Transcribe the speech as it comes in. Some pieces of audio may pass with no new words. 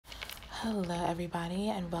Hello everybody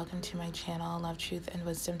and welcome to my channel, Love, Truth, and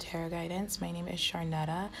Wisdom Tarot Guidance. My name is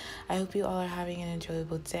Sharnetta. I hope you all are having an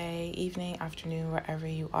enjoyable day, evening, afternoon, wherever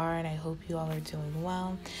you are, and I hope you all are doing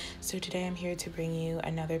well. So today I'm here to bring you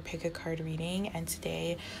another pick a card reading, and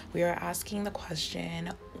today we are asking the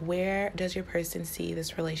question, where does your person see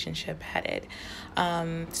this relationship headed?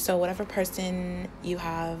 So whatever person you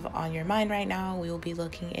have on your mind right now, we will be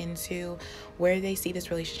looking into where they see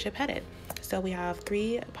this relationship headed. So we have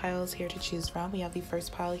three piles here to choose from. We have the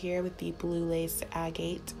first pile here with the blue lace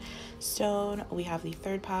agate stone. We have the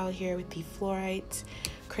third pile here with the fluorite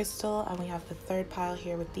crystal, and we have the third pile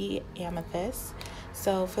here with the amethyst.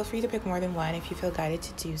 So feel free to pick more than one if you feel guided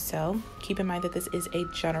to do so. Keep in mind that this is a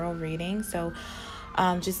general reading, so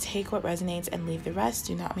just take what resonates and leave the rest.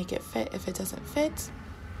 Do not make it fit if it doesn't fit.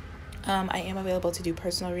 I am available to do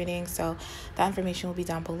personal readings, so that information will be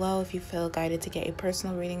down below if you feel guided to get a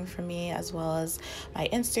personal reading from me, as well as my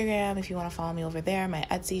Instagram if you want to follow me over there, my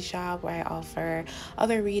Etsy shop where I offer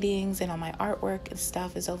other readings, and all my artwork and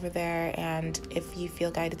stuff is over there. And if you feel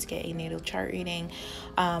guided to get a natal chart reading,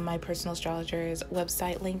 my personal astrologer's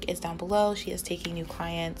website link is down below. She is taking new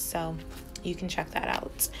clients, so you can check that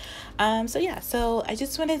out. So I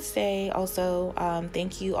just wanted to say also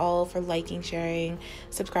thank you all for liking, sharing,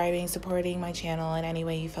 subscribing, supporting my channel in any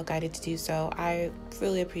way you feel guided to do so. I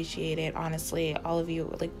really appreciate it, honestly. All of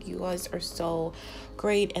you, you guys are so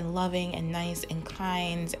great and loving and nice and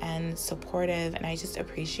kind and supportive, and I just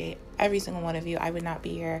appreciate every single one of you. I would not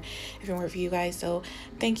be here if it weren't for you guys. So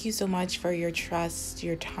thank you so much for your trust,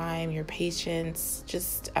 your time, your patience,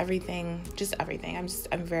 just everything.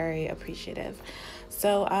 I'm very appreciative.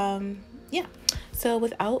 So so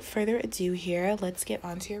without further ado here, let's get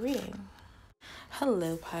on to your reading.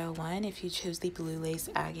 Hello, pile one. If you chose the blue lace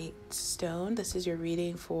agate stone, this is your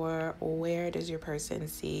reading for where does your person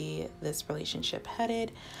see this relationship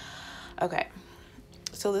headed. Okay,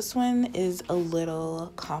 so this one is a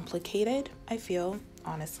little complicated, I feel,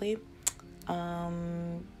 honestly.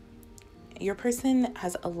 Your person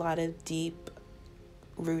has a lot of deep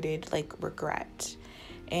rooted regret,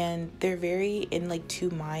 and they're very in two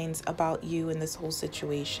minds about you in this whole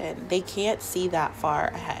situation. They can't see that far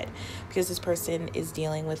ahead because this person is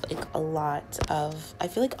dealing with a lot of, I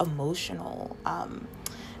feel emotional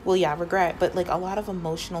regret, but a lot of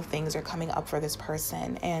emotional things are coming up for this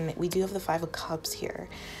person. And we do have the Five of Cups here.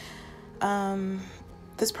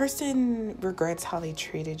 This person regrets how they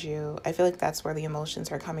treated you. I feel that's where the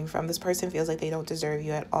emotions are coming from. This person feels like they don't deserve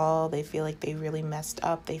you at all. They feel like they really messed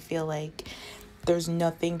up. They feel like there's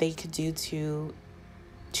nothing they could do to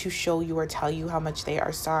show you or tell you how much they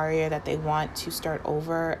are sorry or that they want to start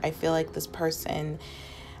over. I feel this person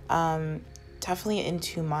definitely in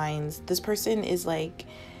two minds. This person is but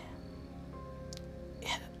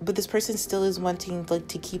this person still is wanting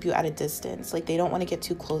to keep you at a distance. They don't want to get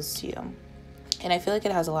too close to you. And I feel it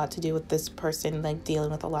has a lot to do with this person dealing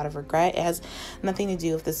with a lot of regret. It has nothing to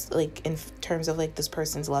do with this in terms of this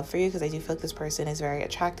person's love for you, because I do feel this person is very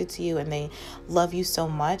attracted to you and they love you so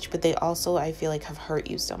much, but they also, I feel have hurt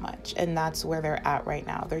you so much. And that's where they're at right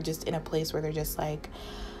now. They're just in a place where they're just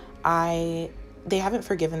they haven't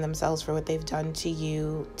forgiven themselves for what they've done to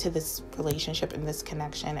you, to this relationship and this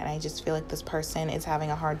connection. And I just feel this person is having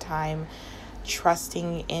a hard time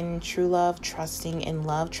trusting in true love, trusting in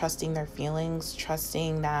love, trusting their feelings,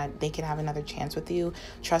 trusting that they can have another chance with you,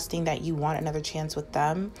 trusting that you want another chance with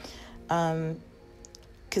them.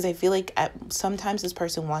 Because I feel sometimes this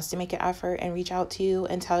person wants to make an effort and reach out to you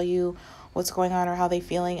and tell you what's going on or how they're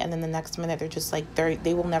feeling, and then the next minute they're just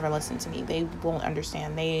they will never listen to me. They won't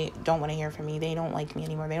understand. They don't want to hear from me. They don't like me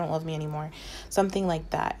anymore. They don't love me anymore. Something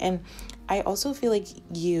like that. And I also feel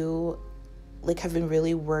you have been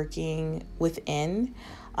really working within,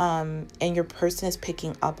 and your person is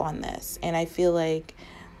picking up on this. And I feel it's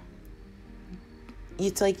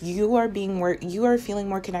you are feeling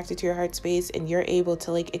more connected to your heart space, and you're able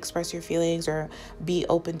to express your feelings or be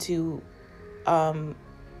open to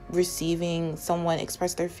receiving someone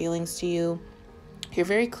express their feelings to you. You're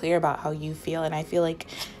very clear about how you feel, and I feel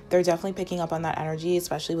they're definitely picking up on that energy,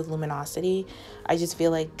 especially with luminosity. I just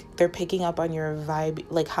feel they're picking up on your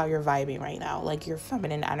vibe, how you're vibing right now, your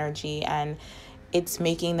feminine energy, and it's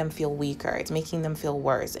making them feel weaker. It's making them feel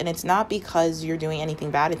worse. And it's not because you're doing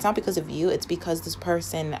anything bad. It's not because of you. It's because this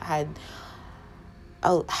person has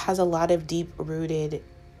a lot of deep-rooted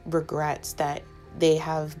regrets that they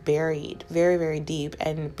have buried very, very deep.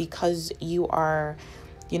 And because you are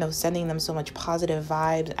sending them so much positive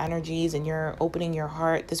vibes, energies, and you're opening your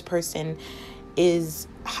heart, this person is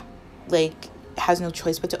has no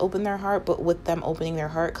choice but to open their heart. But with them opening their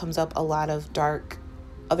heart comes up a lot of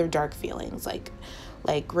other dark feelings,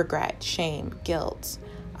 like regret, shame, guilt,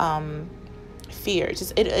 fear.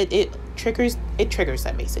 Just it triggers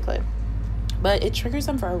them basically. But it triggers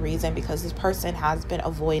them for a reason, because this person has been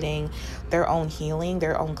avoiding their own healing,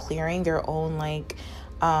 their own clearing, their own like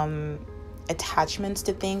attachments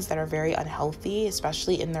to things that are very unhealthy,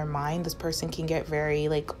 especially in their mind. This person can get very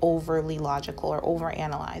like overly logical or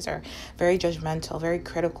overanalyze, or very judgmental, very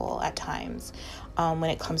critical at times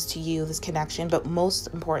when it comes to you, this connection, but most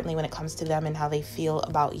importantly when it comes to them and how they feel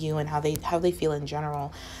about you and how they feel in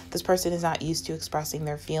general. This person is not used to expressing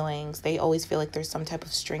their feelings. They always feel like there's some type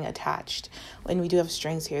of string attached. When we do have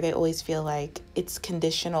strings here, they always feel like it's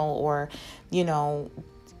conditional, or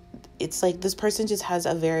it's like this person just has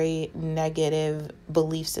a very negative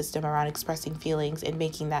belief system around expressing feelings and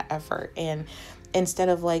making that effort. And instead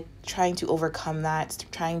of like trying to overcome that,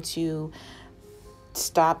 trying to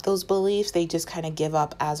stop those beliefs, they just kind of give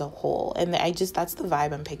up as a whole. And that's the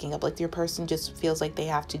vibe I'm picking up. Like your person just feels like they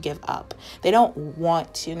have to give up. They don't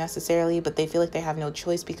want to necessarily, but they feel like they have no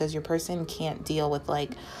choice, because your person can't deal with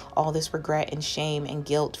like all this regret and shame and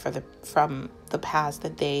guilt from the past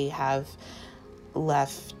that they have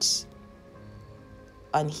left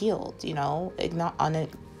unhealed,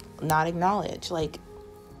 not acknowledged. Like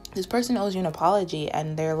this person owes you an apology,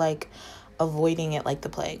 and they're like avoiding it like the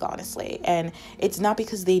plague, honestly. And it's not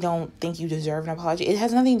because they don't think you deserve an apology. It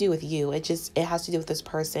has nothing to do with you. It has to do with this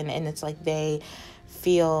person. And it's like they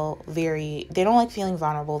don't like feeling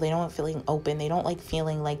vulnerable. They don't like feeling open. They don't like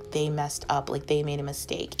feeling like they messed up, like they made a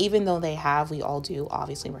mistake, even though we all do.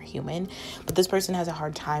 Obviously we're human, but this person has a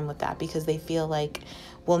hard time with that, because they feel like,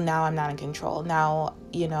 well, now I'm not in control. Now,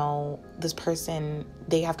 this person,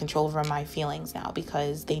 they have control over my feelings now,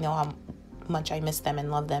 because they know how much I miss them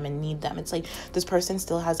and love them and need them. It's like this person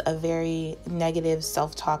still has a very negative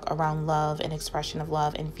self-talk around love and expression of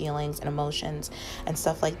love and feelings and emotions and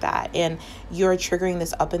stuff like that. And you're triggering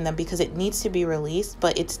this up in them because it needs to be released,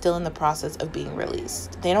 but it's still in the process of being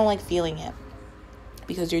released. They don't like feeling it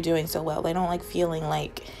because you're doing so well. They don't like feeling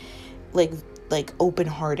like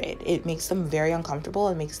open-hearted. It makes them very uncomfortable.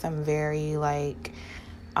 It makes them very like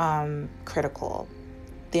critical.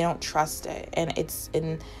 They don't trust it. And it's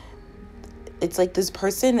like this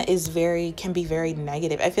person can be very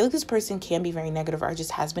negative. I feel like this person can be very negative, or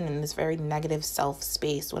just has been in this very negative self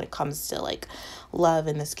space when it comes to like love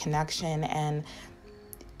and this connection. And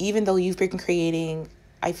even though you've been creating,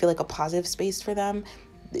 I feel like, a positive space for them,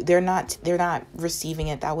 they're not receiving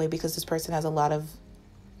it that way, because this person has a lot of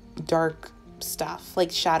dark stuff,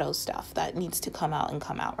 like shadow stuff that needs to come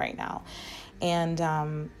out right now.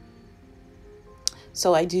 And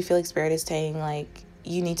so I do feel like Spirit is saying like,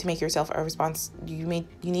 you need to make yourself you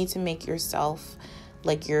need to make yourself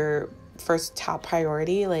like your first top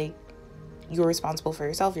priority. Like you're responsible for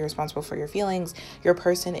yourself, you're responsible for your feelings. Your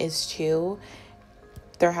person is too.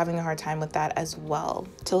 They're having a hard time with that as well,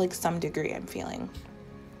 to like some degree, I'm feeling.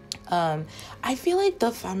 I feel like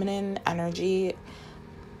the feminine energy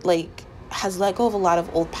like has let go of a lot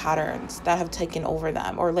of old patterns that have taken over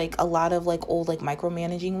them, or like a lot of like old like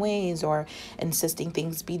micromanaging ways, or insisting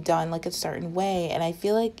things be done like a certain way. And I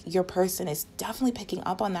feel like your person is definitely picking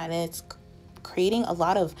up on that, and it's creating a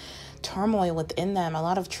lot of turmoil within them, a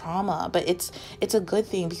lot of trauma. But it's a good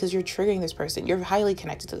thing, because you're triggering this person. You're highly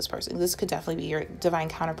connected to this person. This could definitely be your divine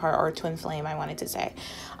counterpart or twin flame, I wanted to say.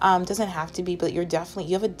 Doesn't have to be, but you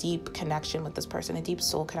have a deep connection with this person, a deep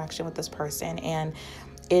soul connection with this person. And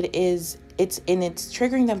it's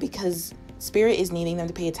triggering them because Spirit is needing them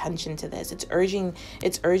to pay attention to this. It's urging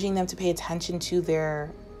them to pay attention to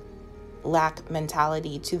their lack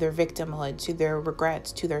mentality, to their victimhood, to their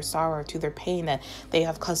regrets, to their sorrow, to their pain that they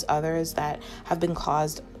have caused others, that have been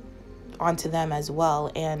caused onto them as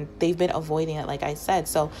well, and they've been avoiding it, like I said.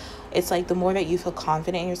 So it's like the more that you feel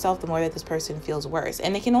confident in yourself, the more that this person feels worse,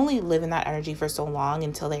 and they can only live in that energy for so long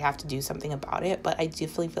until they have to do something about it. But I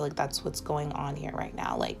definitely feel like that's what's going on here right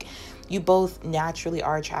now. Like you both naturally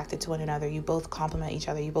are attracted to one another, you both complement each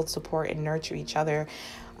other, you both support and nurture each other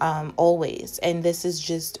always. And this is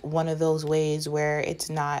just one of those ways where it's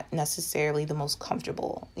not necessarily the most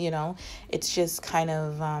comfortable, it's just kind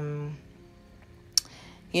of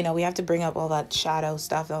we have to bring up all that shadow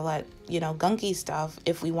stuff, all that, gunky stuff,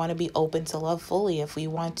 if we want to be open to love fully, if we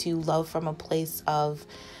want to love from a place of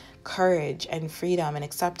courage and freedom and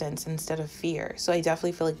acceptance instead of fear. So I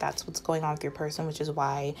definitely feel like that's what's going on with your person, which is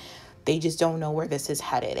why they just don't know where this is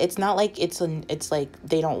headed. It's not like it's like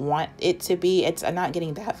they don't want it to be. I'm not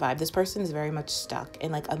getting that vibe. This person is very much stuck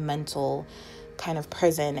in like a mental kind of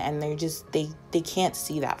prison, and they can't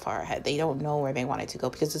see that far ahead. They don't know where they want it to go,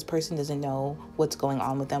 because this person doesn't know what's going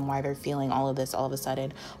on with them, why they're feeling all of this all of a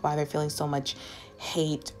sudden, why they're feeling so much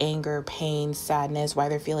hate, anger, pain, sadness, why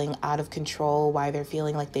they're feeling out of control, why they're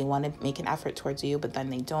feeling like they want to make an effort towards you, but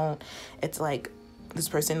then they don't. It's like this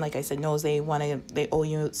person, like I said, knows they owe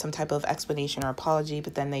you some type of explanation or apology,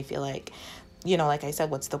 but then they feel like, you know, like I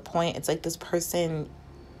said, what's the point? It's like this person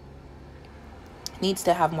needs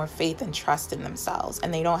to have more faith and trust in themselves,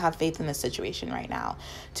 and they don't have faith in the situation right now.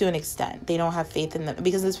 To an extent, they don't have faith in them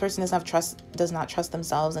because this person does not trust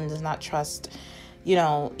themselves, and does not trust, you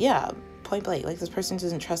know, point blank, like this person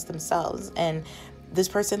doesn't trust themselves. And this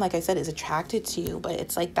person, like I said, is attracted to you, but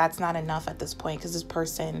it's like that's not enough at this point, because this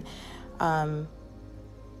person, I'm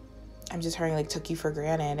just hearing like took you for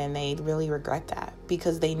granted, and they really regret that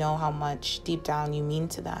because they know how much deep down you mean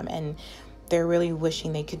to them, and they're really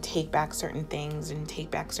wishing they could take back certain things and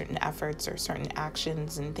take back certain efforts or certain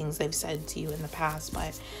actions and things they've said to you in the past.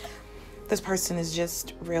 But this person is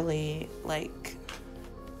just really like,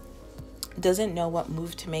 doesn't know what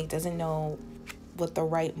move to make, doesn't know what the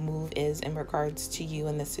right move is in regards to you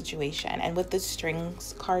in this situation. And with the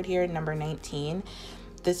strings card here, number 19,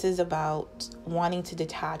 this is about wanting to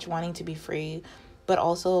detach, wanting to be free, but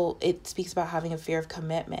also it speaks about having a fear of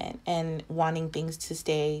commitment and wanting things to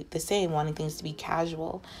stay the same, wanting things to be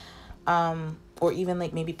casual, or even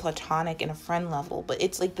like maybe platonic in a friend level. But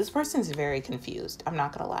it's like this person's very confused. I'm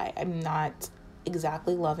not gonna lie. I'm not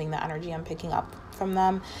exactly loving the energy I'm picking up from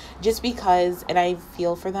them, just because, and I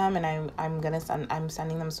feel for them, and I'm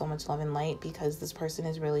sending them so much love and light, because this person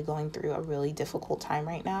is really going through a really difficult time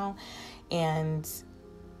right now, and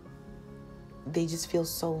they just feel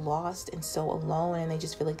so lost and so alone, and they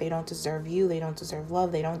just feel like they don't deserve you, they don't deserve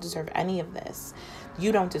love, they don't deserve any of this.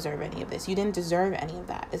 You don't deserve any of this. You didn't deserve any of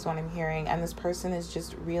that, is what I'm hearing. And this person is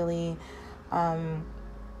just really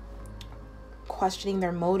questioning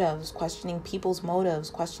their motives, questioning people's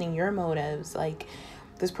motives, questioning your motives. Like,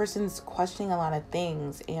 this person's questioning a lot of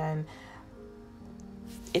things, and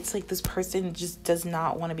it's like this person just does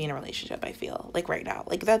not want to be in a relationship, I feel like right now.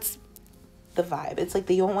 Like, that's the vibe. It's like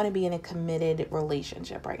they don't want to be in a committed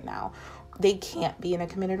relationship right now. They can't be in a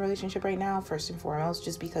committed relationship right now, first and foremost,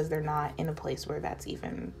 just because they're not in a place where that's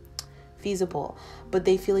even feasible. But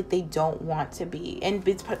they feel like they don't want to be, and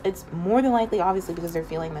it's more than likely, obviously, because they're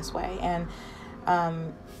feeling this way, and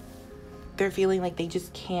they're feeling like they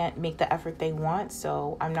just can't make the effort they want,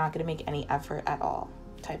 so I'm not going to make any effort at all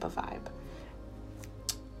type of vibe.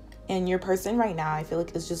 And your person right now, I feel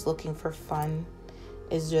like, is just looking for fun,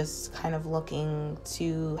 is just kind of looking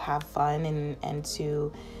to have fun, and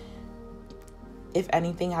to, if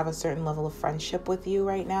anything, have a certain level of friendship with you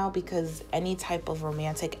right now, because any type of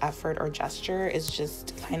romantic effort or gesture is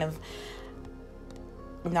just kind of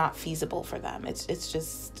not feasible for them. It's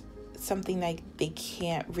just something that they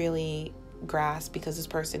can't really grasp, because this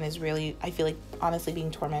person is really, I feel like, honestly being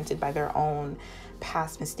tormented by their own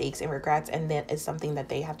past mistakes and regrets, and that is something that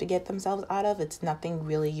they have to get themselves out of. It's nothing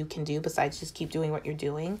really you can do besides just keep doing what you're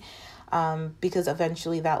doing, because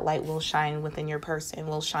eventually that light will shine within your person,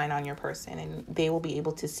 will shine on your person, and they will be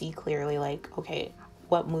able to see clearly, like, okay,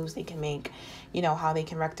 what moves they can make, you know, how they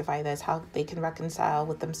can rectify this, how they can reconcile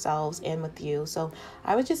with themselves and with you. So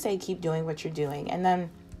I would just say keep doing what you're doing. And then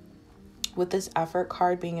with this effort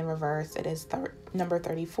card being in reverse, it is number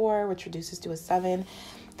 34, which reduces to a 7.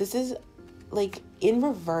 This is like in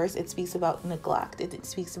reverse. It speaks about neglect. It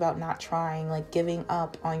speaks about not trying, like giving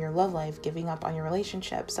up on your love life, giving up on your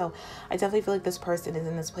relationship. So I definitely feel like this person is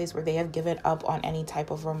in this place where they have given up on any type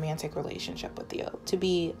of romantic relationship with you, to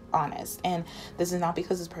be honest. And this is not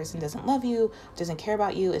because this person doesn't love you, doesn't care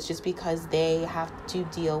about you. It's just because they have to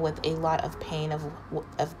deal with a lot of pain, of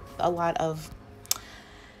a lot of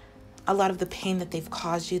the pain that they've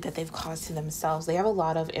caused you, that they've caused to themselves. They have a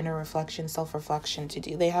lot of inner reflection, self-reflection to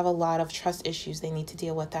do. They have a lot of trust issues they need to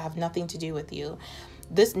deal with that have nothing to do with you.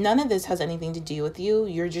 None of this has anything to do with you.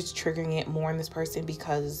 You're just triggering it more in this person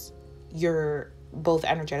because you're both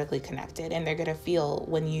energetically connected, and they're going to feel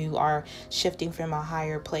when you are shifting from a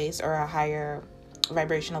higher place or a higher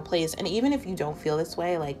vibrational place. And even if you don't feel this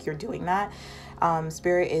way, like you're doing that,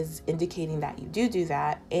 Spirit is indicating that you do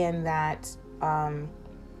that, and that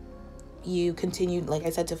you continue, like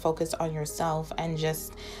I said, to focus on yourself and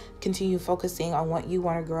just continue focusing on what you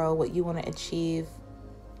want to grow, what you want to achieve.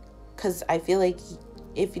 Because I feel like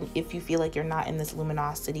if you feel like you're not in this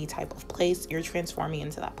luminosity type of place, you're transforming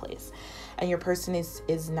into that place, and your person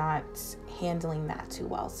is not handling that too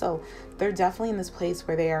well. So they're definitely in this place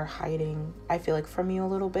where they are hiding, I feel like, from you a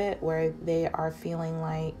little bit, where they are feeling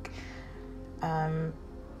like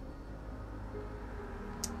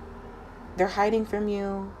they're hiding from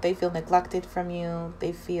you. They feel neglected from you.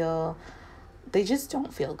 They just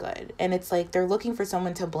don't feel good. And it's like they're looking for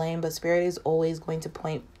someone to blame, but Spirit is always going to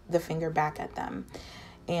point the finger back at them,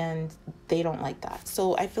 and they don't like that.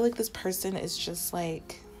 So I feel like this person is just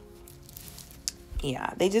like,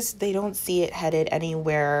 yeah, they don't see it headed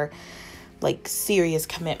anywhere like serious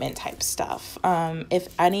commitment type stuff. If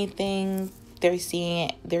anything, they're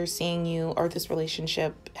seeing you or this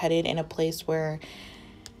relationship headed in a place where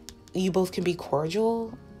you both can be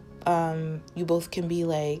cordial. You both can be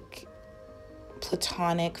like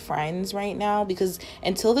platonic friends right now, because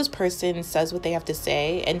until this person says what they have to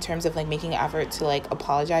say in terms of like making an effort to like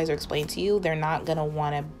apologize or explain to you, they're not gonna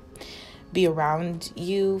want to be around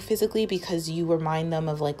you physically, because you remind them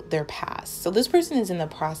of like their past. So this person is in the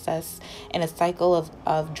process in a cycle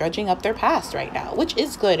of dredging up their past right now, which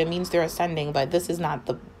is good. It means they're ascending, but this is not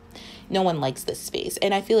no one likes this space.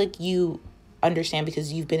 And I feel like you understand,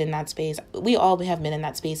 because you've been in that space. We all have been in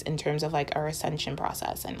that space in terms of like our ascension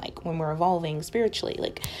process, and like when we're evolving spiritually,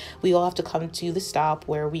 like we all have to come to the stop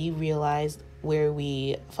where we realize where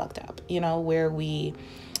we fucked up, where we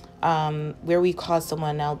caused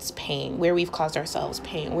someone else pain, where we've caused ourselves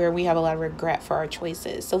pain, where we have a lot of regret for our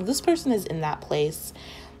choices. So this person is in that place,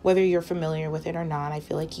 whether you're familiar with it or not. I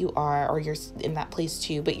feel like you are, or you're in that place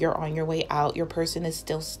too, but you're on your way out. Your person is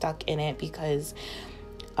still stuck in it because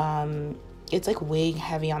it's like weighing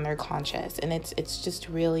heavy on their conscience, and it's just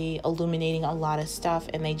really illuminating a lot of stuff,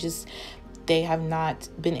 and they have not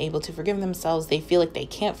been able to forgive themselves. They feel like they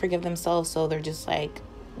can't forgive themselves, so they're just like,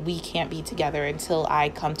 we can't be together until I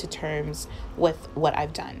come to terms with what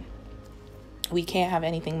I've done. We can't have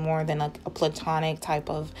anything more than like a platonic type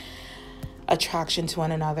of attraction to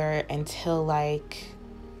one another until like,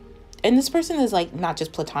 and this person is like not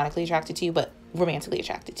just platonically attracted to you, but romantically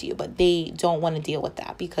attracted to you, but they don't want to deal with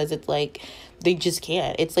that because it's like they just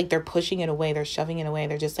can't. It's like they're pushing it away, they're shoving it away,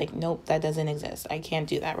 they're just like, nope, that doesn't exist. I can't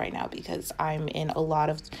do that right now because I'm in a lot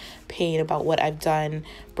of pain about what I've done,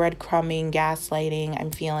 breadcrumbing, gaslighting.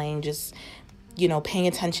 I'm feeling just, paying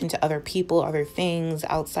attention to other people, other things,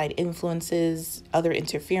 outside influences, other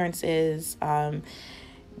interferences.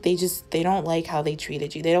 They don't like how they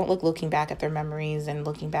treated you. They don't like looking back at their memories and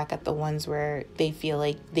looking back at the ones where they feel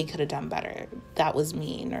like they could have done better. That was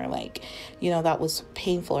mean, or like, that was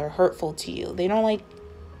painful or hurtful to you. They don't like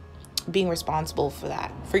being responsible for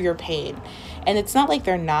that, for your pain. And it's not like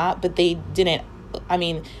they're not, but they didn't. I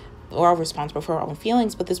mean, we're all responsible for our own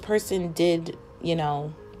feelings, but this person did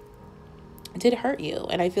hurt you.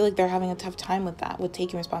 And I feel like they're having a tough time with that, with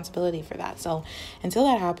taking responsibility for that. So until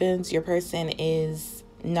that happens, your person is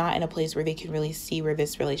not in a place where they can really see where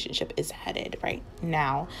this relationship is headed right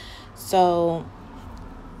now. So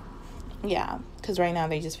yeah, because right now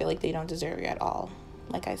they just feel like they don't deserve you at all,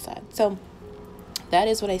 like I said. So that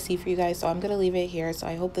is what I see for you guys. So I'm going to leave it here. So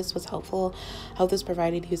I hope this was helpful. I hope this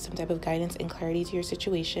provided you some type of guidance and clarity to your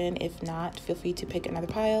situation. If not, feel free to pick another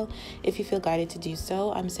pile if you feel guided to do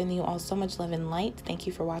so. I'm sending you all so much love and light. Thank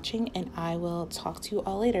you for watching, and I will talk to you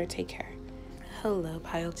all later. Take care. Hello,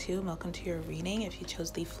 pile 2. Welcome to your reading. If you chose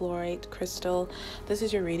the fluorite crystal, this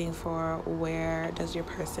is your reading for where does your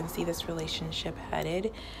person see this relationship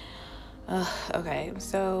headed. Okay,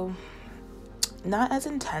 so not as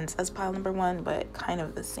intense as pile number 1, but kind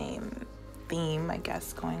of the same theme, I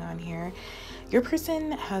guess, going on here. Your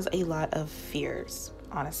person has a lot of fears.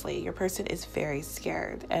 Honestly, your person is very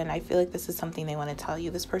scared, and I feel like this is something they want to tell you.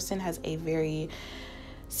 This person has a very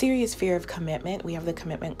serious fear of commitment. We have the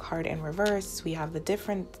commitment card in reverse. We have the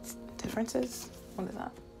differences. What is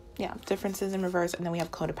that? Yeah, differences in reverse. And then we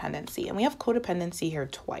have codependency. And we have codependency here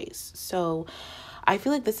twice. So I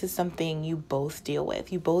feel like this is something you both deal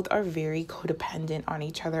with. You both are very codependent on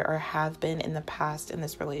each other, or have been in the past in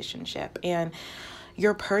this relationship. And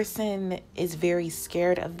your person is very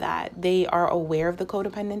scared of that. They are aware of the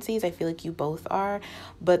codependencies. I feel like you both are,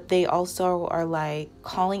 but they also are like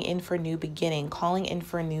calling in for new beginning, calling in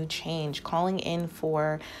for new change, calling in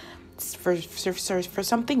for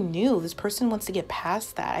something new. This person wants to get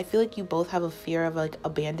past that. I feel like you both have a fear of like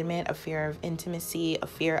abandonment, a fear of intimacy, a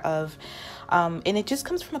fear of, and it just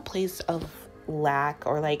comes from a place of lack,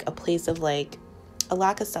 or like a place of like a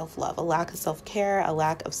lack of self-love, a lack of self-care, a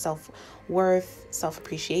lack of self-worth,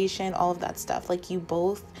 self-appreciation, all of that stuff. Like you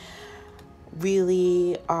both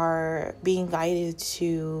really are being guided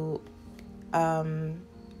to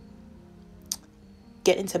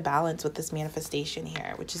get into balance with this manifestation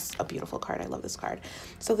here, which is a beautiful card. I love this card.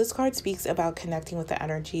 So this card speaks about connecting with the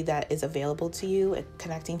energy that is available to you,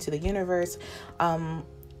 connecting to the universe,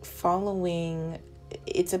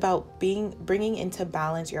 it's about bringing into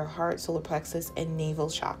balance your heart, solar plexus, and navel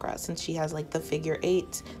chakra. Since she has like the figure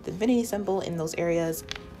 8, the infinity symbol in those areas,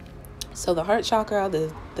 So the heart chakra,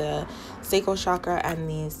 the sacral chakra, and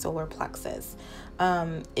the solar plexus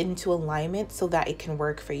into alignment so that it can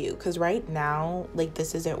work for you. Because right now, like,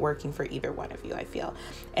 this isn't working for either one of you, I feel.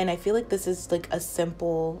 And I feel like this is like a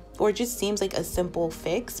simple, or it just seems like a simple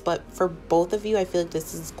fix. But for both of you, I feel like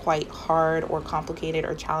this is quite hard or complicated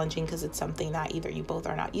or challenging because it's something that either you both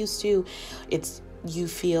are not used to.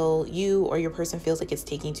 You or your person feels like it's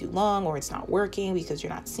taking too long, or it's not working because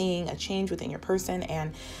you're not seeing a change within your person.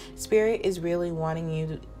 And spirit is really wanting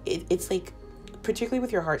you, it's like, particularly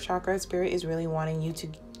with your heart chakra, spirit is really wanting you to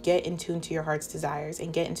get in tune to your heart's desires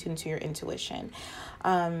and get in tune to your intuition,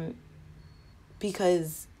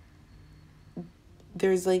 because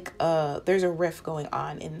there's a rift going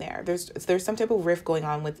on in there. There's some type of rift going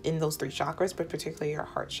on within those three chakras, but particularly your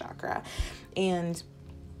heart chakra. And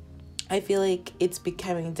I feel like it's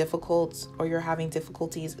becoming difficult, or you're having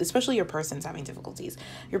difficulties, especially your person's having difficulties.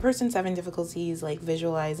 Your person's having difficulties like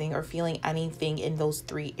visualizing or feeling anything in those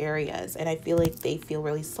three areas. And I feel like they feel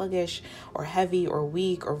really sluggish or heavy or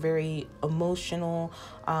weak or very emotional.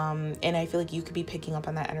 And I feel like you could be picking up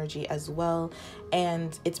on that energy as well.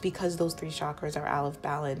 And it's because those three chakras are out of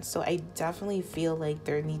balance. So I definitely feel like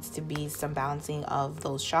there needs to be some balancing of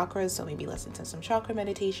those chakras. So maybe listen to some chakra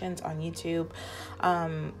meditations on YouTube.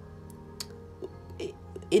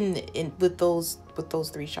 With those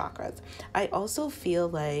three chakras. I also feel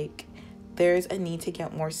like there's a need to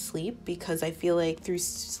get more sleep, because I feel like through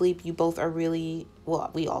sleep you both are really, well,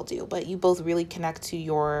 we all do, but you both really connect to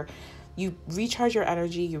you recharge your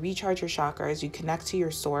energy, you recharge your chakras, you connect to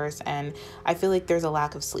your source. And I feel like there's a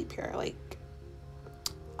lack of sleep here, like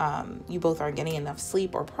you both aren't getting enough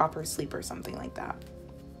sleep or proper sleep or something like that.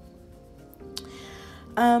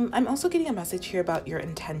 I'm also getting a message here about your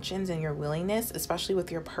intentions and your willingness, especially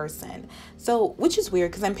with your person. So, which is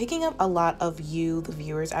weird because I'm picking up a lot of you, the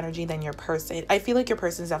viewer's energy, than your person. I feel like your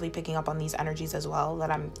person is definitely picking up on these energies as well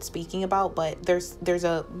that I'm speaking about, but there's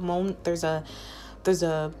a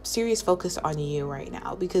serious focus on you right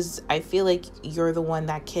now, because I feel like you're the one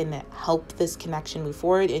that can help this connection move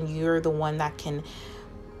forward, and you're the one that can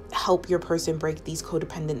help your person break these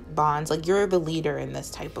codependent bonds. Like, you're the leader in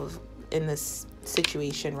this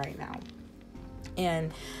situation right now.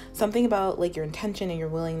 And something about like your intention and your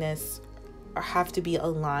willingness have to be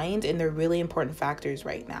aligned, and they're really important factors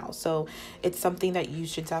right now. So it's something that you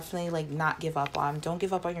should definitely like not give up on. Don't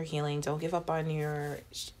give up on your healing. Don't give up on your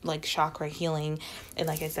like chakra healing. And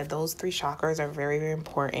like I said, those three chakras are very, very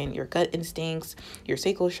important. Your gut instincts, your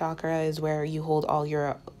sacral chakra is where you hold all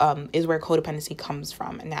your is where codependency comes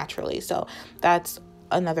from naturally. So that's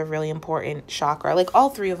another really important chakra. Like, all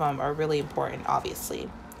three of them are really important, obviously,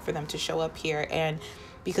 for them to show up here. And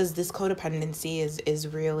because this codependency is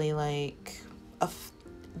really like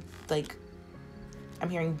I'm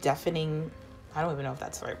hearing deafening. I don't even know if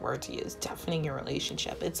that's the right word to use. Deafening your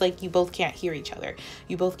relationship. It's like you both can't hear each other.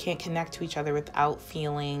 You both can't connect to each other without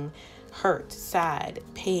feeling hurt, sad,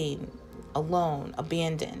 pain, alone,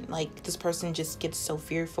 abandoned. Like, this person just gets so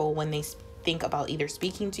fearful when they think about either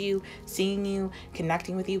speaking to you, seeing you,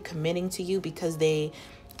 connecting with you, committing to you, because they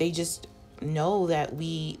just know that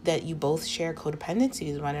you both share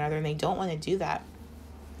codependency with one another, and they don't want to do that.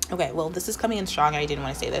 Okay, well, this is coming in strong. I didn't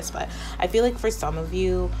want to say this, but I feel like for some of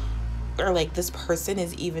you, or like this person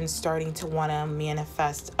is even starting to want to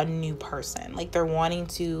manifest a new person. Like, they're wanting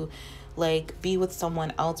to like be with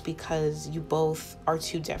someone else because you both are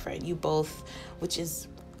too different. You both, which is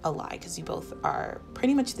a lie, because you both are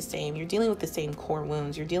pretty much the same. You're dealing with the same core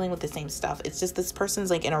wounds. You're dealing with the same stuff. It's just this person's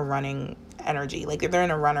like in a running energy. Like, they're in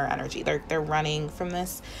a runner energy. They're running from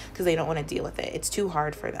this because they don't want to deal with it. It's too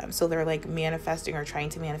hard for them. So they're like manifesting or trying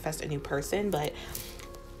to manifest a new person, but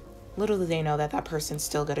little do they know that that person's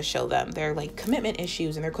still going to show them their like commitment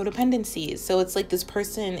issues and their codependencies. So it's like this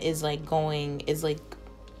person is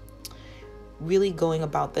really going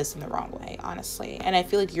about this in the wrong way, honestly. And I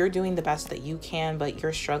feel like you're doing the best that you can, but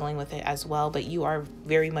you're struggling with it as well. But you are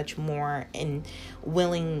very much more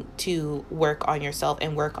willing to work on yourself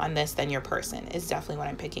and work on this than your person, is definitely what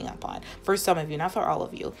I'm picking up on. For some of you, not for all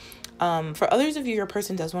of you. For others of you, your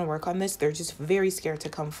person does want to work on this. They're just very scared to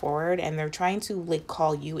come forward, and they're trying to like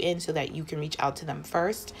call you in so that you can reach out to them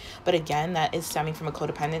first. But again, that is stemming from a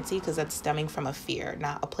codependency, because that's stemming from a fear,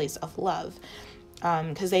 not a place of love.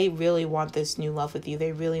 Because they really want this new love with you.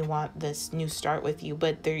 They really want this new start with you,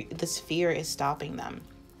 but this fear is stopping them.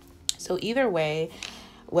 So either way,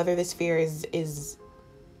 whether this fear is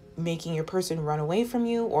making your person run away from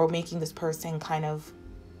you, or making this person kind of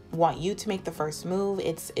want you to make the first move,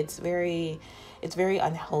 it's very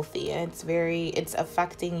unhealthy, and it's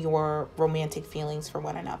affecting your romantic feelings for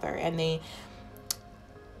one another. And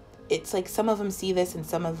it's like some of them see this and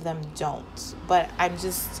some of them don't. But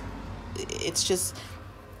it's just,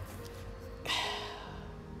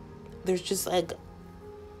 there's just like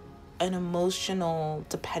an emotional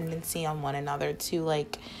dependency on one another to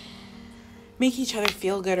like make each other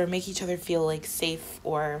feel good, or make each other feel like safe,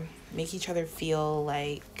 or make each other feel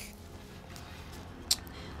like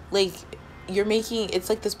you're making, it's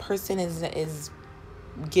like this person is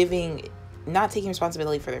giving, not taking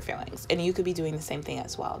responsibility for their feelings. And you could be doing the same thing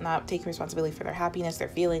as well, not taking responsibility for their happiness, their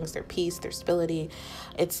feelings, their peace, their stability.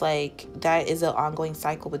 It's like that is an ongoing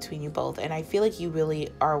cycle between you both. And I feel like you really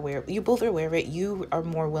are aware, you both are aware of it. You are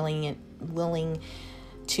more willing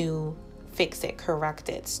to fix it, correct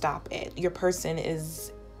it, stop it. Your person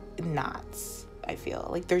is not. I feel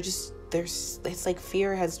like it's like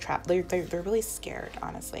fear has trapped, they're really scared,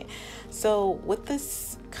 honestly. So with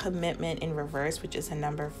this commitment in reverse, which is a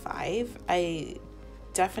number 5, I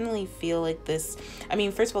definitely feel like this, I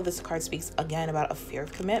mean, first of all, this card speaks again about a fear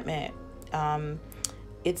of commitment.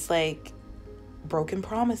 It's like broken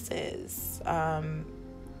promises.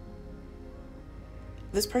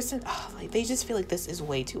 This person, like, they just feel like this is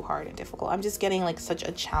way too hard and difficult. I'm just getting like such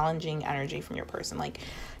a challenging energy from your person. Like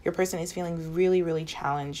your person is feeling really, really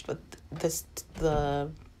challenged with this, what's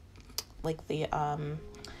the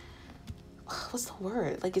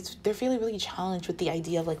word? Like they're feeling really challenged with the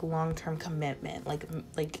idea of like long-term commitment,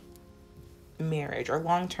 like marriage or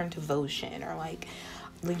long-term devotion, or like,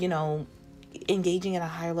 you know, engaging in a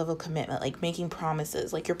higher level commitment, like making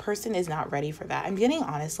promises. Like your person is not ready for that. I'm getting,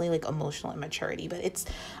 honestly, like emotional immaturity, but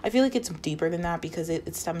I feel like it's deeper than that, because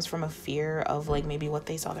it stems from a fear of like maybe what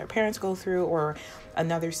they saw their parents go through, or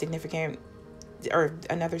another significant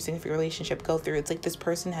relationship go through. It's like this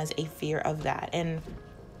person has a fear of that, and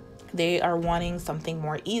they are wanting something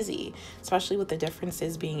more easy, especially with the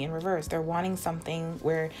differences being in reverse. They're wanting something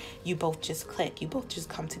where you both just click, you both just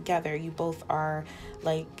come together, you both are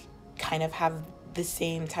like kind of have the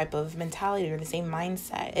same type of mentality or the same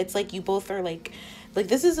mindset. It's like you both are like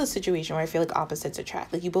this is a situation where I feel like opposites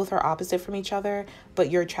attract. Like you both are opposite from each other, but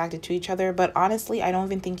you're attracted to each other. But honestly, I don't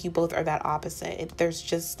even think you both are that opposite. There's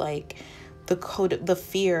just like the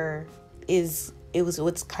fear was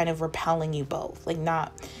what's kind of repelling you both, like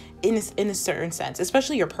not in a certain sense,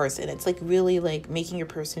 especially your person. It's like really like making your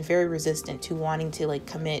person very resistant to wanting to like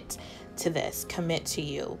commit to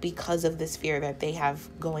you, because of this fear that they have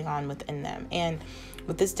going on within them. And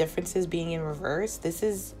with this differences being in reverse, this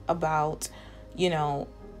is about, you know,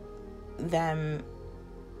 them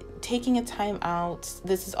taking a time out.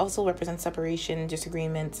 This is also represents separation,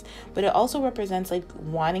 disagreements, but it also represents like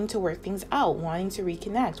wanting to work things out, wanting to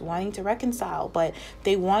reconnect, wanting to reconcile, but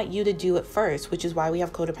they want you to do it first, which is why we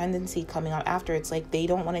have codependency coming out after. It's like they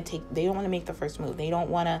don't want to make the first move. They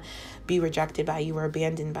don't want to be rejected by you or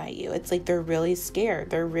abandoned by you. It's like they're really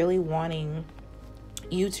scared. They're really wanting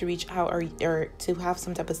you to reach out, or to have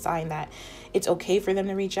some type of sign that it's okay for them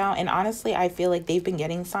to reach out. And honestly, I feel like they've been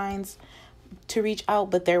getting signs to reach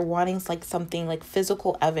out, but they're wanting like something like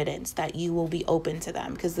physical evidence that you will be open to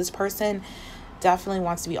them, because this person definitely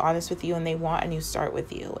wants to be honest with you, and they want a new start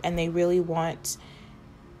with you, and they really want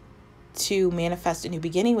to manifest a new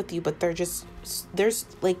beginning with you. But there's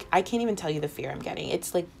like, I can't even tell you the fear I'm getting.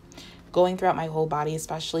 It's like going throughout my whole body,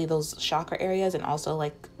 especially those chakra areas, and also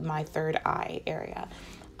like my third eye area.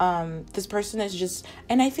 This person is just,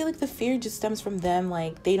 and I feel like the fear just stems from them.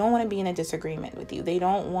 Like they don't want to be in a disagreement with you. They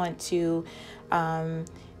don't want to,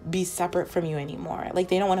 be separate from you anymore. Like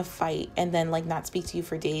they don't want to fight and then like not speak to you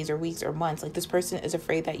for days or weeks or months. Like this person is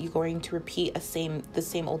afraid that you're going to repeat the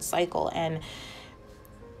same old cycle, and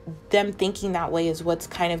them thinking that way is what's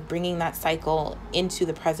kind of bringing that cycle into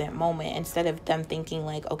the present moment, instead of them thinking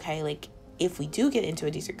like, okay, like if we do get into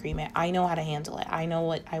a disagreement, I know how to handle it. I know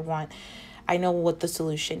what I want. I know what the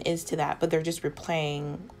solution is to that, but they're just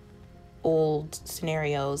replaying old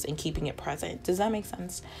scenarios and keeping it present. Does that make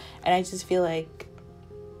sense? And I just feel like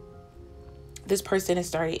this person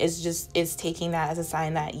is taking that as a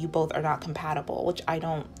sign that you both are not compatible, which I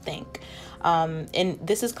don't think. And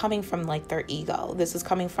this is coming from like their ego. This is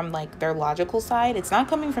coming from like their logical side. It's not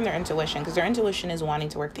coming from their intuition, because their intuition is wanting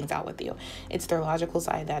to work things out with you. It's their logical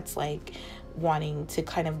side that's like wanting to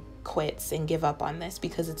kind of quits and give up on this,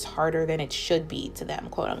 because it's harder than it should be to them,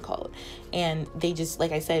 quote unquote. And they just,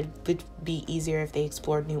 like I said, would be easier if they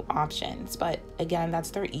explored new options. But again,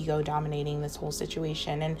 that's their ego dominating this whole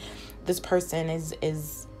situation. And this person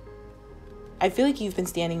is I feel like you've been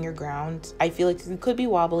standing your ground. I feel like you could be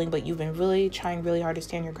wobbling, but you've been really trying really hard to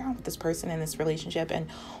stand your ground with this person in this relationship, and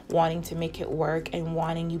wanting to make it work, and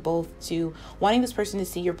wanting this person to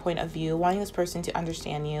see your point of view, wanting this person to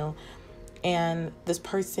understand you. And this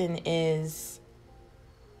person is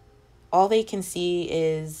all they can see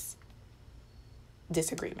is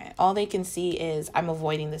disagreement. All they can see is, I'm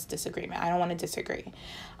avoiding this disagreement. I don't want to disagree.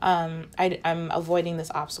 I'm avoiding this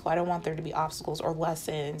obstacle. I don't want there to be obstacles or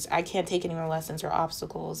lessons. I can't take any more lessons or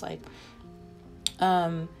obstacles. Like,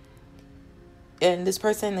 and this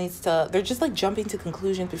person needs to, they're just like jumping to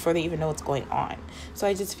conclusions before they even know what's going on. So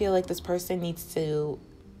I just feel like this person needs to,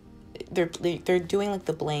 they're doing like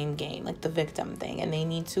the blame game, like the victim thing, and they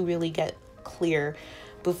need to really get clear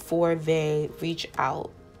before they reach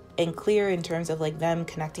out, and clear in terms of like them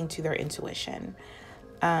connecting to their intuition.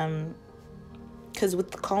 Because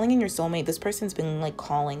with calling in your soulmate, this person's been like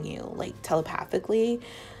calling you like telepathically,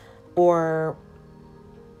 or,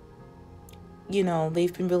 you know,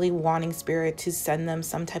 they've been really wanting spirit to send them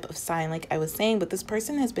some type of sign, like I was saying. But this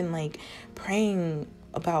person has been like praying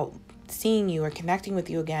about seeing you or connecting with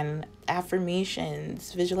you again,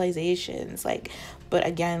 affirmations, visualizations, like, but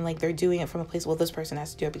again, like, they're doing it from a place, well, this person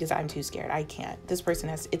has to do it because I'm too scared, I can't, this person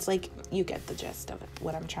has, it's like, you get the gist of it,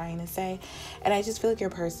 what I'm trying to say. And I just feel like your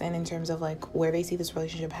person, in terms of like where they see this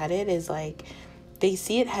relationship headed, is like, they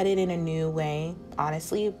see it headed in a new way,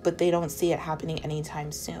 honestly, but they don't see it happening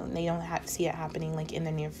anytime soon. They don't see it happening like in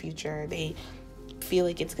the near future. They feel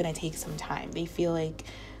like it's gonna take some time. They feel like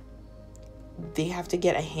they have to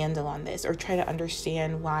get a handle on this, or try to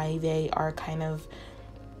understand why they are kind of,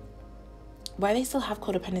 why they still have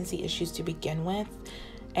codependency issues to begin with,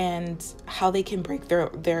 and how they can break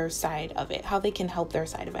their side of it, how they can help their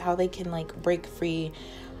side of it, how they can like break free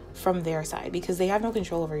from their side, because they have no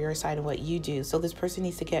control over your side of what you do. So this person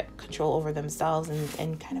needs to get control over themselves,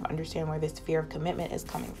 and kind of understand where this fear of commitment is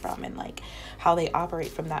coming from, and like how they operate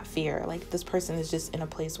from that fear. Like, this person is just in a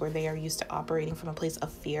place where they are used to operating from a place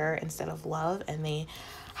of fear instead of love, and they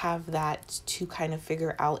have that to kind of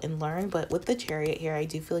figure out and learn. But with the Chariot here, I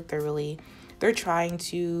do feel like they're trying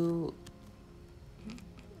to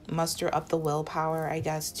muster up the willpower, I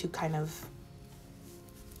guess, to kind of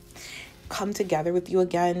come together with you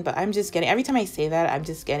again. But I'm just getting, every time I say that,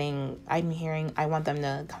 I'm hearing, I want them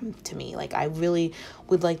to come to me. Like, I really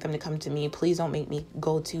would like them to come to me. Please don't make me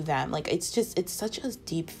go to them. Like, it's such a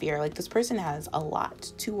deep fear. Like, this person has a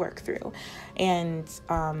lot to work through. And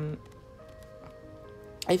I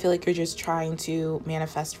feel like you're just trying to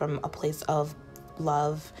manifest from a place of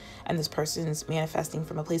love, and this person's manifesting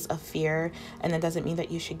from a place of fear. And that doesn't mean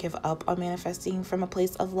that you should give up on manifesting from a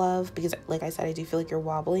place of love, because like I said, I do feel like you're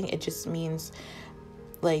wobbling. It just means,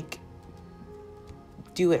 like,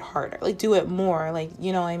 do it harder, like do it more, like,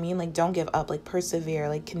 you know what I mean? Like, don't give up, like, persevere,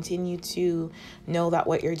 like, continue to know that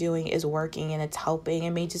what you're doing is working and it's helping.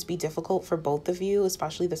 It may just be difficult for both of you,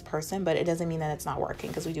 especially this person, but it doesn't mean that it's not working,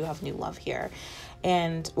 because we do have new love here.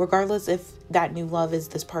 And regardless if that new love is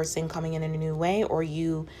this person coming in a new way, or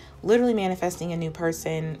you literally manifesting a new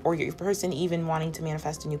person, or your person even wanting to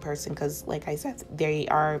manifest a new person, because like I said, they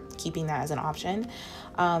are keeping that as an option.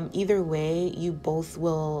 Either way, you both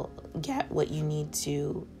will get what you need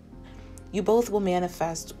to. You both will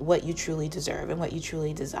manifest what you truly deserve and what you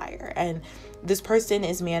truly desire. And this person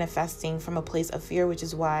is manifesting from a place of fear, which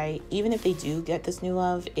is why even if they do get this new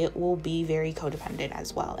love, it will be very codependent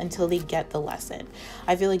as well until they get the lesson.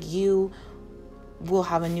 I feel like you will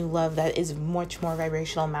have a new love that is much more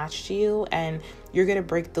vibrational match to you, and you're going to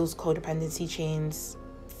break those codependency chains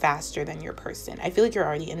faster than your person. I feel like you're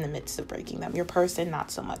already in the midst of breaking them. Your person, not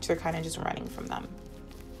so much. They're kind of just running from them.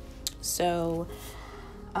 So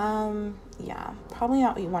yeah, probably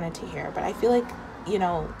not what you wanted to hear, but I feel like, you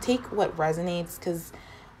know, take what resonates, because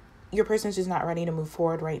your person's just not ready to move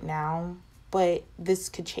forward right now. But this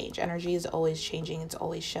could change. Energy is always changing. It's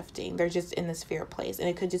always shifting. They're just in this fear place. And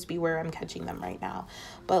it could just be where I'm catching them right now.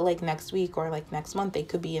 But like next week or like next month, they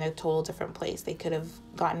could be in a total different place. They could have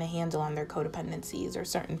gotten a handle on their codependencies or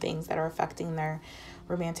certain things that are affecting their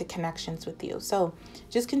romantic connections with you. So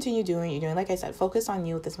just continue doing what you're doing. Like I said, focus on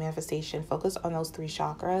you with this manifestation. Focus on those 3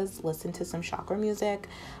 chakras. Listen to some chakra music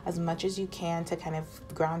as much as you can to kind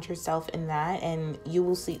of ground yourself in that. And you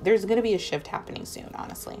will see there's going to be a shift happening soon,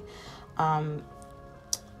 honestly.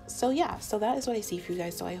 So yeah, so that is what I see for you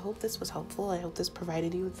guys. So I hope this was helpful. I hope this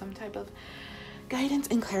provided you with some type of guidance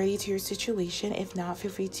and clarity to your situation. If not,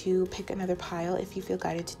 feel free to pick another pile if you feel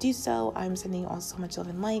guided to do so. I'm sending you all so much love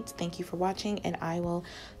and light. Thank you for watching, and I will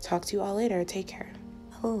talk to you all later. Take care.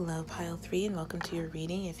 Hello, pile 3, and welcome to your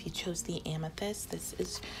reading. If you chose the Amethyst, this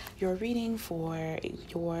is your reading for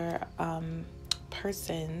your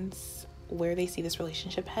person's, where they see this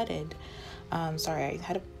relationship headed. Sorry, I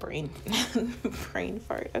had a brain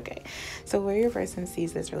fart. Okay, so where your person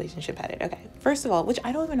sees this relationship headed. Okay, first of all, which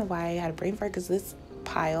I don't even know why I had a brain fart, because this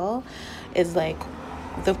pile is like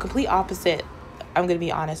the complete opposite I'm going to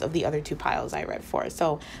be honest, of the other two piles I read for.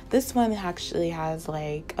 So this one actually has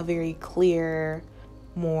like a very clear,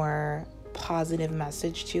 more positive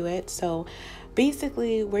message to it. So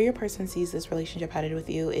basically, where your person sees this relationship headed with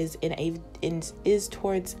you is is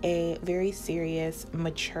towards a very serious,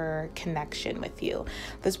 mature connection with you.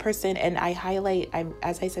 This person, and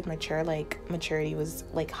as I said, mature, like maturity was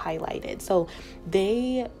like highlighted. So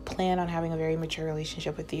they plan on having a very mature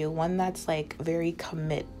relationship with you, one that's like very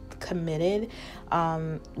committed.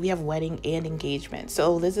 We have wedding and engagement,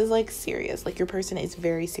 so this is like serious. Like your person is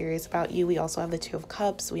very serious about you. We also have the Two of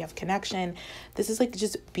Cups. We have connection. This is like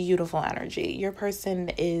just beautiful energy. Your person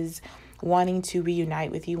is wanting to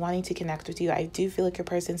reunite with you, wanting to connect with you. I do feel like your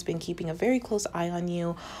person's been keeping a very close eye on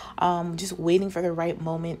you, just waiting for the right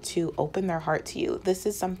moment to open their heart to you. This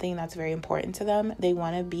is something that's very important to them. They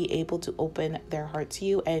want to be able to open their heart to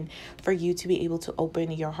you, and for you to be able to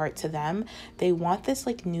open your heart to them. They want this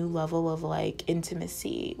like new level of like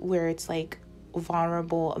intimacy where it's like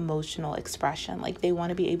vulnerable emotional expression. Like they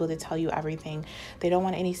want to be able to tell you everything. They don't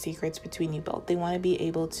want any secrets between you both. They want to be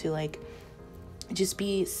able to like just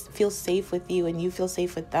feel safe with you, and you feel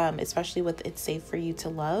safe with them, especially with it's safe for you to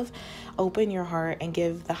love. Open your heart and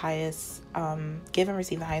give and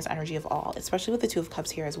receive the highest energy of all, especially with the Two of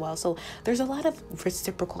Cups here as well. So there's a lot of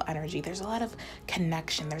reciprocal energy. There's a lot of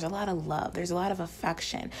connection. There's a lot of love. There's a lot of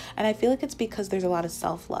affection. And I feel like it's because there's a lot of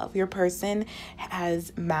self-love. Your person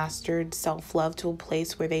has mastered self-love to a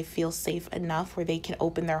place where they feel safe enough where they can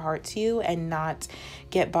open their heart to you and not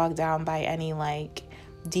get bogged down by any like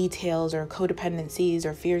details or codependencies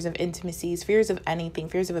or fears of intimacies, fears of anything,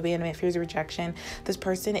 fears of abandonment, fears of rejection. This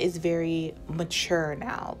person is very mature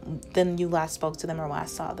now than you last spoke to them or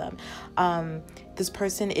last saw them. This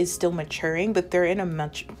person is still maturing, but they're in a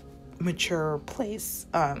much mature place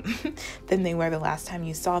than they were the last time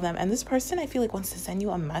you saw them. And this person, I feel like, wants to send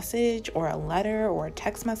you a message or a letter or a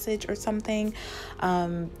text message or something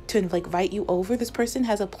to like invite you over. This person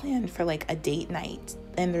has a plan for like a date night,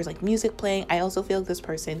 and there's like music playing. I also feel like this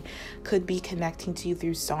person could be connecting to you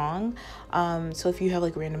through song. So if you have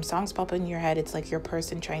like random songs pop in your head, it's like your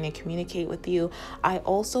person trying to communicate with you. I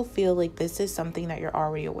also feel like this is something that you're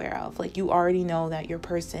already aware of. Like you already know that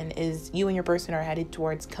you and your person are headed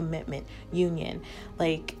towards commitment, union.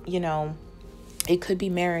 Like, you know, it could be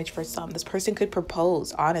marriage for some. This person could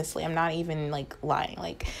propose. Honestly, I'm not even like lying.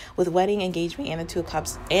 Like with wedding, engagement, and the Two of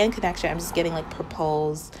Cups and connection, I'm just getting like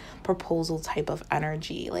proposal type of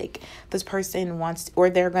energy. Like this person wants, or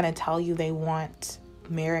they're going to tell you they want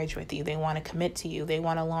marriage with you. They want to commit to you. They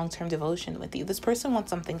want a long-term devotion with you. This person wants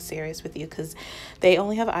something serious with you because they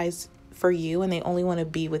only have eyes for you and they only want to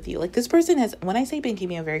be with you. Like this person has, when I say been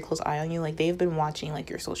keeping a very close eye on you, like they've been watching like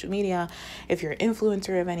your social media. If you're an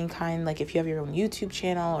influencer of any kind, like if you have your own YouTube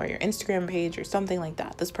channel or your Instagram page or something like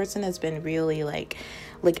that, this person has been really like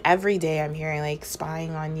every day I'm hearing like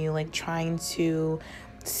spying on you, like trying to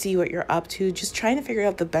see what you're up to, just trying to figure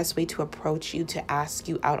out the best way to approach you, to ask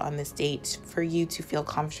you out on this date, for you to feel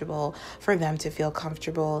comfortable, for them to feel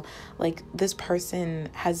comfortable. Like this person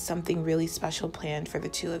has something really special planned for the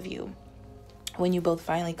two of you when you both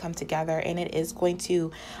finally come together, and it is going to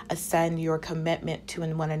ascend your commitment to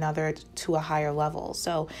one another to a higher level.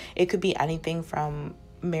 So it could be anything from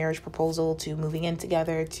marriage proposal to moving in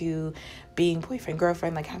together to being boyfriend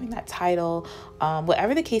girlfriend, like having that title,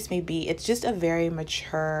 whatever the case may be. It's just a very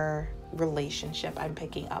mature relationship I'm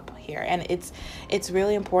picking up here, and it's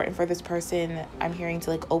really important for this person, I'm hearing, to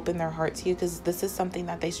like open their heart to you, because this is something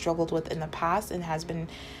that they struggled with in the past and has been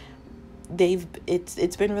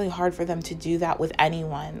it's been really hard for them to do that with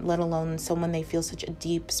anyone, let alone someone they feel such a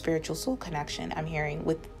deep spiritual soul connection, I'm hearing,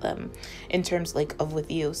 with them in terms like of with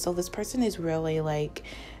you. So this person is really like,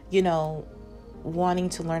 you know, wanting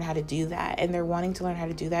to learn how to do that, and they're wanting to learn how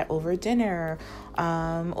to do that over dinner,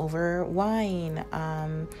 over wine,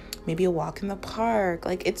 maybe a walk in the park.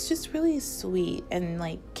 Like it's just really sweet and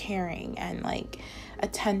like caring and like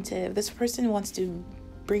attentive. This person wants to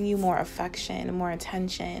bring you more affection and more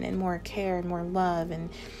attention and more care and more love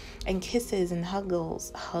and kisses and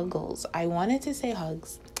huggles. I wanted to say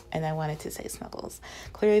hugs and I wanted to say snuggles.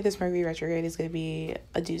 Clearly this Mercury retrograde is going to be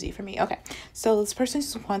a doozy for me. Okay, so this person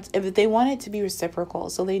just wants, if they want it to be reciprocal,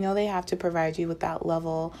 so they know they have to provide you with that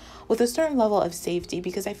level, with a certain level of safety,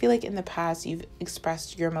 because I feel like in the past you've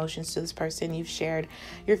expressed your emotions to this person, you've shared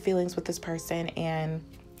your feelings with this person, and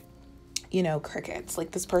you know, crickets.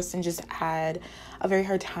 Like this person just had a very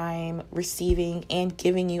hard time receiving and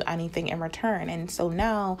giving you anything in return. And so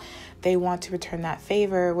now they want to return that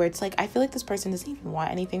favor, where it's like, I feel like this person doesn't even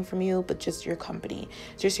want anything from you, but just your company,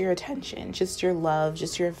 just your attention, just your love,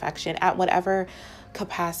 just your affection at whatever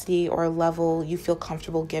capacity or level you feel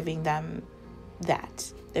comfortable giving them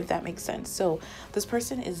that, if that makes sense. So this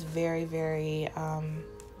person is very, very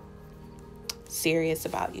serious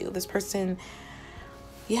about you. This person,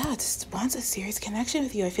 yeah, just wants a serious connection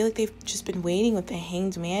with you. I feel like they've just been waiting with the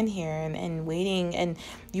Hanged Man here and waiting, and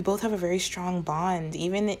you both have a very strong bond.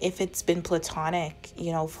 Even if it's been platonic,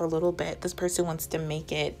 you know, for a little bit, this person wants to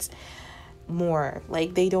make it more.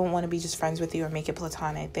 Like, they don't want to be just friends with you or make it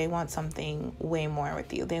platonic. They want something way more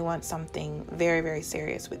with you. They want something very, very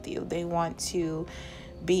serious with you. They want to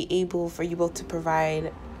be able for you both to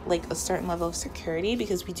provide like a certain level of security,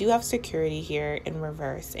 because we do have security here in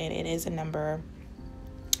reverse, and it is a number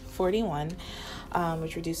 41,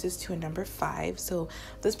 which reduces to a number 5. So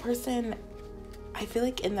this person, I feel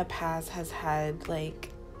like in the past has had like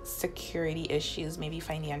security issues, maybe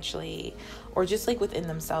financially or just like within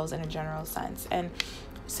themselves in a general sense. And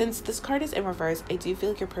since this card is in reverse, I do feel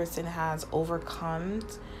like your person has overcome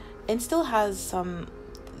and still has some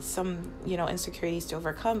you know, insecurities to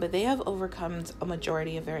overcome, but they have overcome a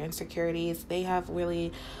majority of their insecurities. They have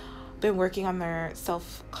really been working on their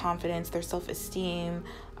self-confidence, their self-esteem.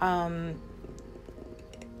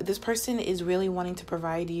 This person is really wanting to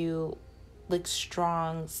provide you like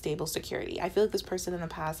strong, stable security. I feel like this person in the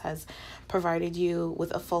past has provided you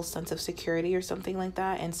with a false sense of security or something like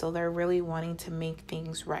that, and so they're really wanting to make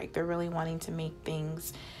things right. They're really wanting to make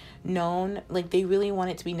things known. Like, they really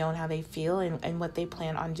want it to be known how they feel and what they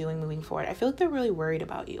plan on doing moving forward. I feel like they're really worried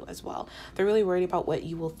about you as well. They're really worried about what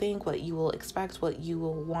you will think, what you will expect, what you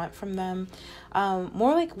will want from them.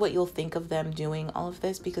 More like what you'll think of them doing all of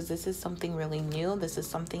this, because this is something really new. This is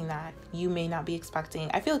something that you may not be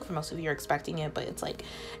expecting. I feel like for most of you, you're expecting it, but it's like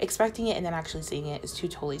expecting it and then actually seeing it is two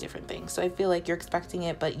totally different things. So I feel like you're expecting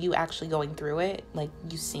it, but you actually going through it, like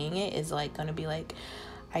you seeing it, is like going to be like,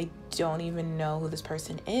 I don't even know who this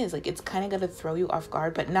person is. Like, it's kind of going to throw you off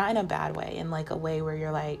guard, but not in a bad way, in like a way where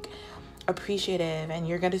you're like appreciative and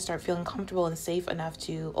you're going to start feeling comfortable and safe enough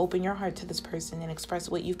to open your heart to this person and express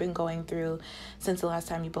what you've been going through since the last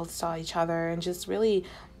time you both saw each other, and just really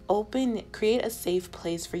create a safe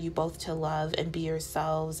place for you both to love and be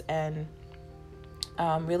yourselves, and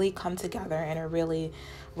really come together in a really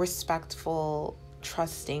respectful,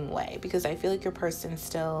 trusting way. Because I feel like your person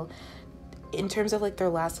still, in terms of like their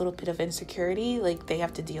last little bit of insecurity, like they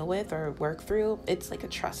have to deal with or work through, it's like a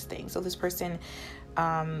trust thing. So this person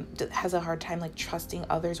has a hard time like trusting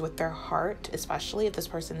others with their heart, especially if this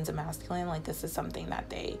person is a masculine. Like, this is something that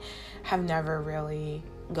they have never really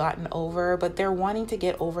gotten over, but they're wanting to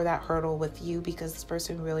get over that hurdle with you, because this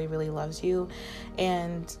person really, really loves you,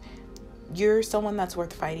 and you're someone that's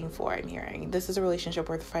worth fighting for. I'm hearing this is a relationship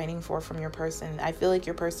worth fighting for from your person. I feel like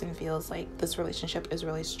your person feels like this relationship is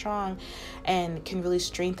really strong and can really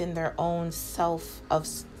strengthen their own sense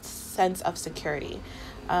of security.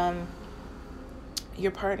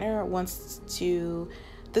 Your partner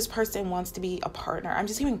this person wants to be a partner. I'm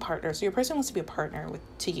just hearing partner. So your person wants to be a partner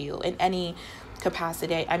to you in any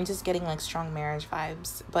capacity. I'm just getting like strong marriage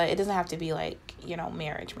vibes, but it doesn't have to be like, you know,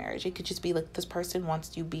 marriage. It could just be like this person wants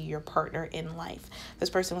to be your partner in life. This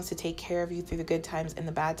person wants to take care of you through the good times and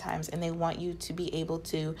the bad times, and they want you to be able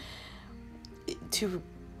to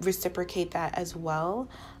reciprocate that as well.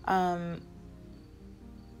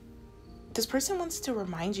 This person wants to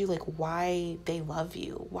remind you like why they love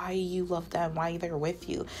you, why you love them, why they're with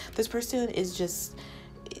you. This person is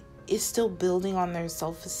still building on their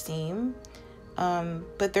self-esteem,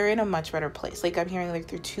 but they're in a much better place. Like, I'm hearing like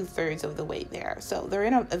they're 2/3 of the way there. So they're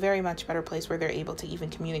in a very much better place where they're able to even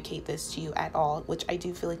communicate this to you at all, which I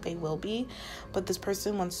do feel like they will be. But this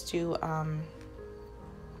person wants to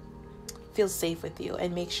feel safe with you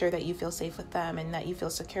and make sure that you feel safe with them and that you feel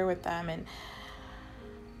secure with them. And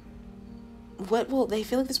they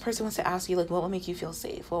feel like this person wants to ask you, like, what will make you feel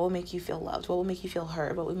safe? What will make you feel loved? What will make you feel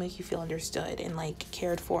heard? What will make you feel understood and like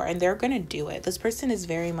cared for? And they're going to do it. This person is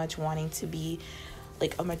very much wanting to be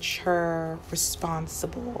like a mature,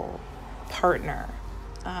 responsible partner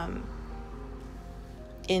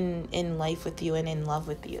in life with you and in love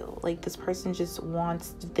with you. Like, this person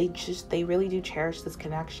they really do cherish this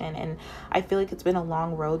connection. And I feel like it's been a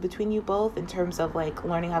long road between you both in terms of like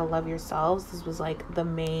learning how to love yourselves. This was like the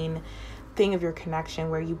main thing of your connection,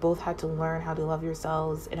 where you both had to learn how to love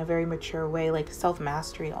yourselves in a very mature way, like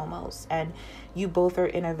self-mastery almost. And you both are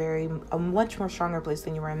in a much more stronger place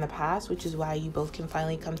than you were in the past, which is why you both can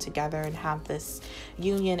finally come together and have this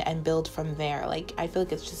union and build from there. Like, I feel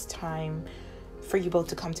like it's just time for you both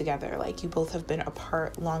to come together. Like, you both have been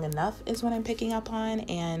apart long enough is what I'm picking up on.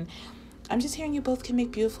 And I'm just hearing you both can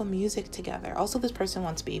make beautiful music together. Also, this person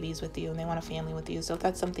wants babies with you and they want a family with you. So if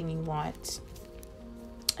that's something you want,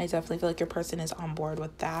 I definitely feel like your person is on board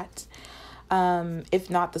with that. If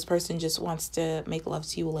not, this person just wants to make love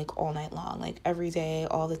to you like all night long, like every day,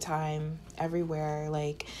 all the time, everywhere.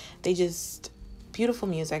 Like they just, beautiful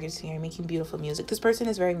music. I just hear making beautiful music. This person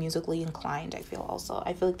is very musically inclined. I feel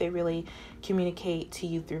like they really communicate to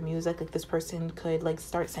you through music. Like this person could like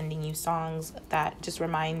start sending you songs that just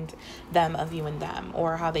remind them of you and them,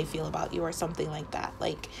 or how they feel about you, or something like that.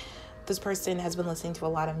 Like this person has been listening to a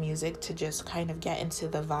lot of music to just kind of get into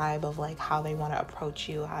the vibe of like how they want to approach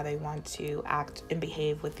you, how they want to act and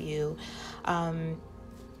behave with you.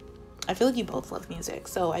 I feel like you both love music,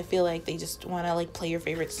 so I feel like they just want to like play your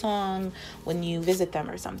favorite song when you visit them,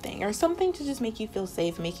 or something to just make you feel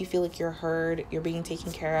safe, make you feel like you're heard, you're being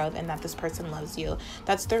taken care of, and that this person loves you.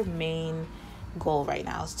 That's their main goal right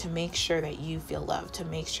now, is to make sure that you feel loved, to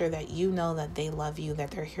make sure that you know that they love you, that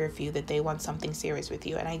they're here for you, that they want something serious with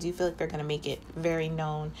you. And I do feel like they're going to make it very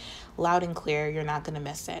known, loud and clear. You're not going to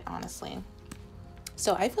miss it, honestly.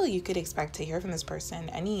 So I feel you could expect to hear from this person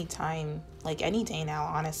anytime, like any day now,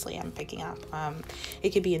 honestly. I'm picking up. It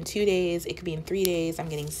could be in 2 days, it could be in 3 days, I'm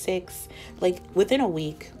getting 6, like within a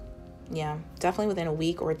week. Yeah, definitely within a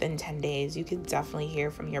week or within 10 days, you could definitely hear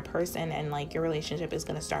from your person, and like your relationship is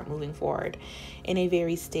going to start moving forward in a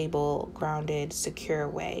very stable, grounded, secure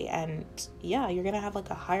way. And yeah, you're going to have like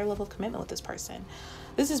a higher level of commitment with this person.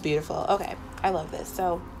 This is beautiful. Okay, I love this.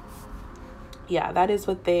 So yeah, that is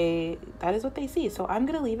what they see. So I'm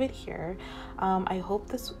going to leave it here. I hope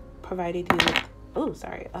this provided you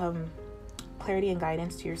with, clarity and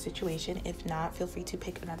guidance to your situation. If not, feel free to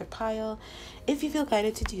pick another pile if you feel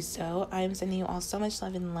guided to do so. I am sending you all so much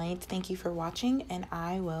love and light. Thank you for watching, and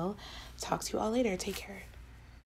I will talk to you all later. Take care.